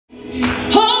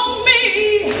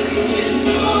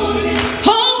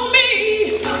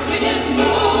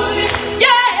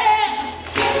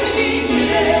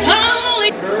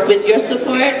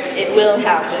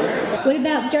happen. What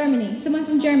about Germany? Someone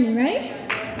from Germany, right?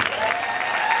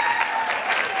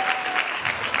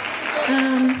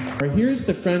 Here's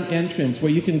the front entrance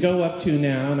where you can go up to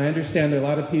now, and I understand there are a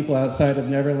lot of people outside of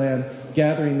Neverland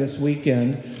gathering this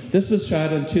weekend. This was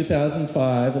shot in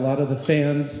 2005. A lot of the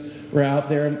fans were out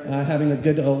there having a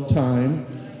good old time.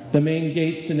 The main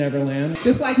gates to Neverland.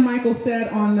 Just like Michael said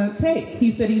on the tape,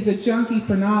 he said he's a junkie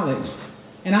for knowledge.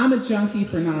 And I'm a junkie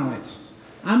for knowledge.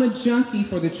 I'm a junkie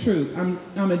for the truth.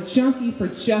 I'm a junkie for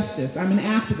justice. I'm an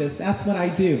activist. That's what I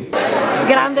do.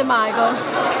 Grande Michael.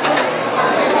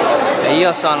 E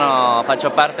io faccio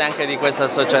parte anche di questa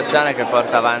associazione che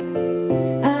porta avanti.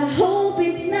 I hope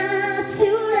it's not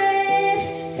too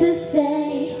late to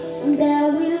say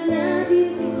that we love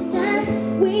you, that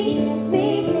we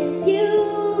face you.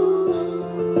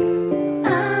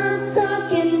 I'm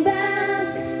talking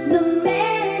about the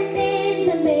man in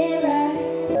the mirror.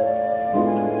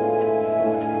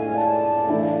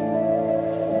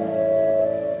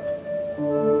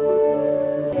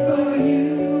 For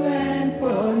you and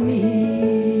for me.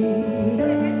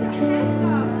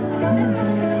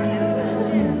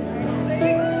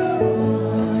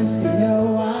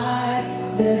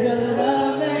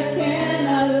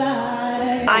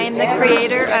 I am the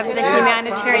creator of the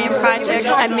humanitarian project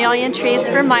A Million Trees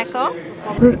for Michael.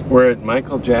 We're at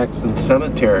Michael Jackson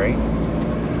Cemetery.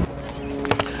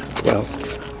 Well,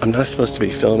 I'm not supposed to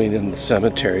be filming in the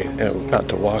cemetery, and I'm about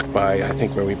to walk by, I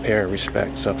think, where we pay our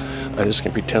respects, so I'm just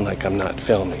going to pretend like I'm not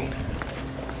filming.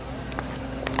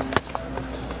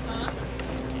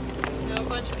 A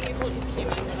bunch of people just came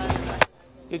in, but I don't know.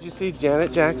 Did you see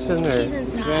Janet Jackson? Or She's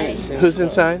inside. Who's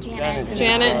inside?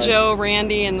 Janet, Joe,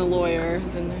 Randy, and the lawyer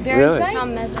is in there. Really?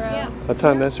 Tom Mesereau. Oh,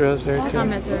 Tom Mesereau's there too? Tom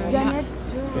Mesereau. Janet.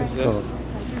 Cool.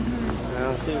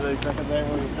 I'll see if they back there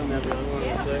when you come out the other one.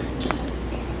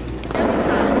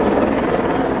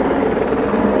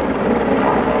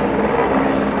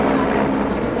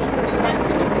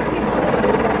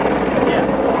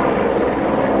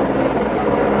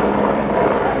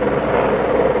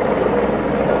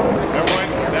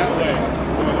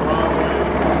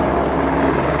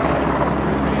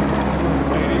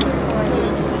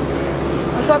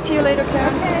 Talk to you later,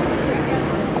 Karen.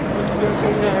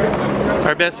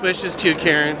 Our best wishes to you,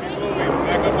 Karen.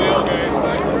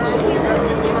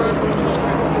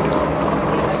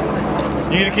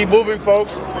 You need to keep moving,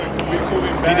 folks.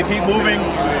 You need to keep moving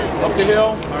up the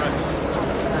hill.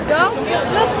 Go.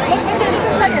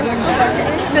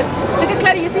 Look at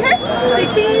Clary. You see her? Say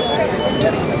cheese.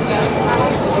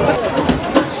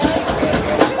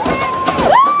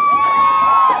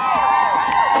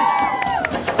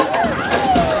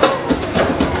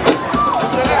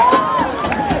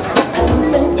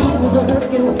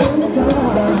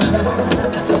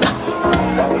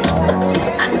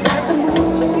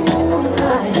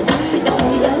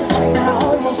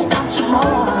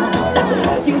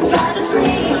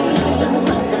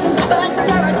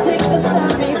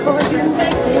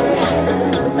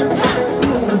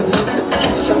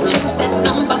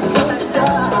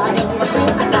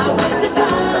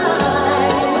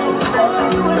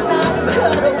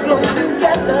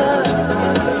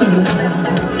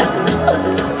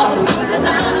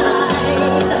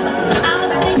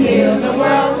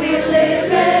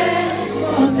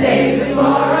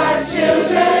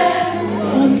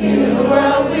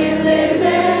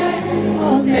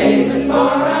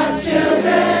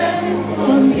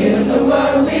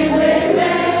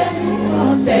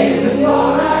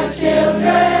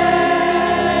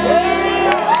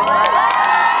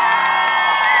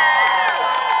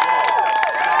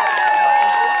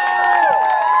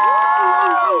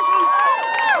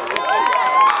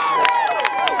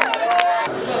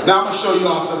 Now I'm going to show you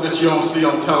all something that you don't see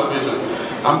on television.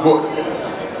 I'm going,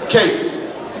 Kate,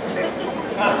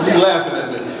 be laughing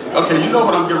at me. Okay, you know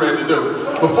what I'm getting ready to do.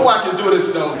 Before I can do this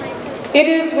though. It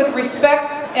is with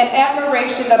respect and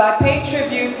admiration that I pay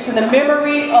tribute to the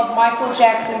memory of Michael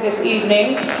Jackson this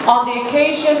evening on the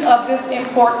occasion of this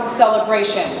important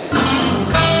celebration.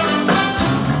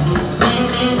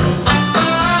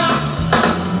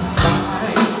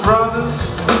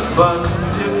 Brothers, but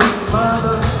different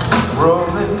mothers,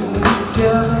 rolling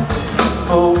together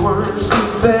for worse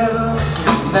and better.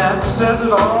 That says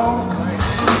it all.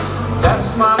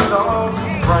 That's my dog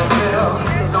right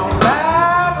there. No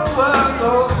matter what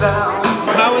goes down.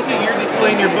 How is it you're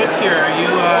displaying your books here? Are you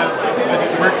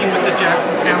working with the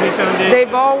Jackson Family Foundation?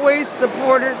 They've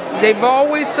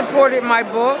always supported my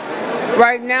book.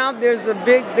 Right now there's a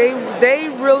big, they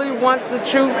really want the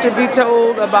truth to be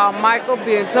told about Michael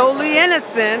being totally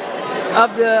innocent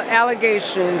of the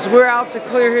allegations. We're out to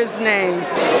clear his name.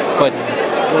 But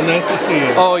Well, nice to see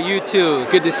you. Oh, you too.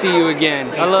 Good to see you again.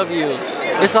 I love you.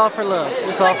 It's all for love.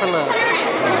 It's all for love.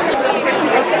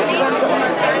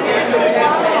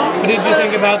 What did you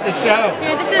think about the show?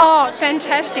 Oh,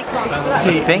 fantastic.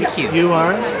 Thank you. You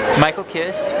are? Michael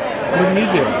Kiss. What do you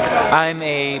do? I'm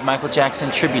a Michael Jackson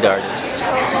tribute artist.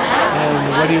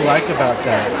 And what do you like about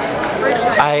that?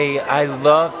 I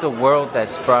love the world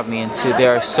that's brought me into.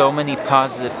 There are so many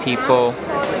positive people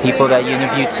that you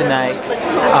interviewed tonight.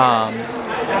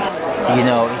 You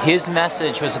know, his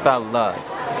message was about love.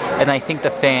 And I think the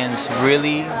fans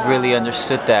really, really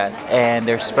understood that, and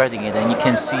they're spreading it, and you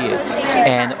can see it.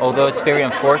 And although it's very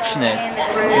unfortunate,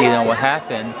 you know, what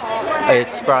happened,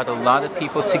 it's brought a lot of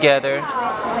people together,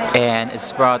 and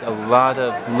it's brought a lot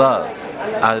of love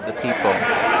out of the people.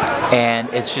 And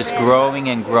it's just growing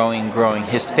and growing and growing.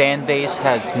 His fan base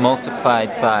has multiplied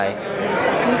by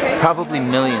probably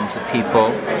millions of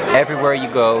people. Everywhere you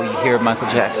go, you hear Michael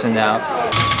Jackson now.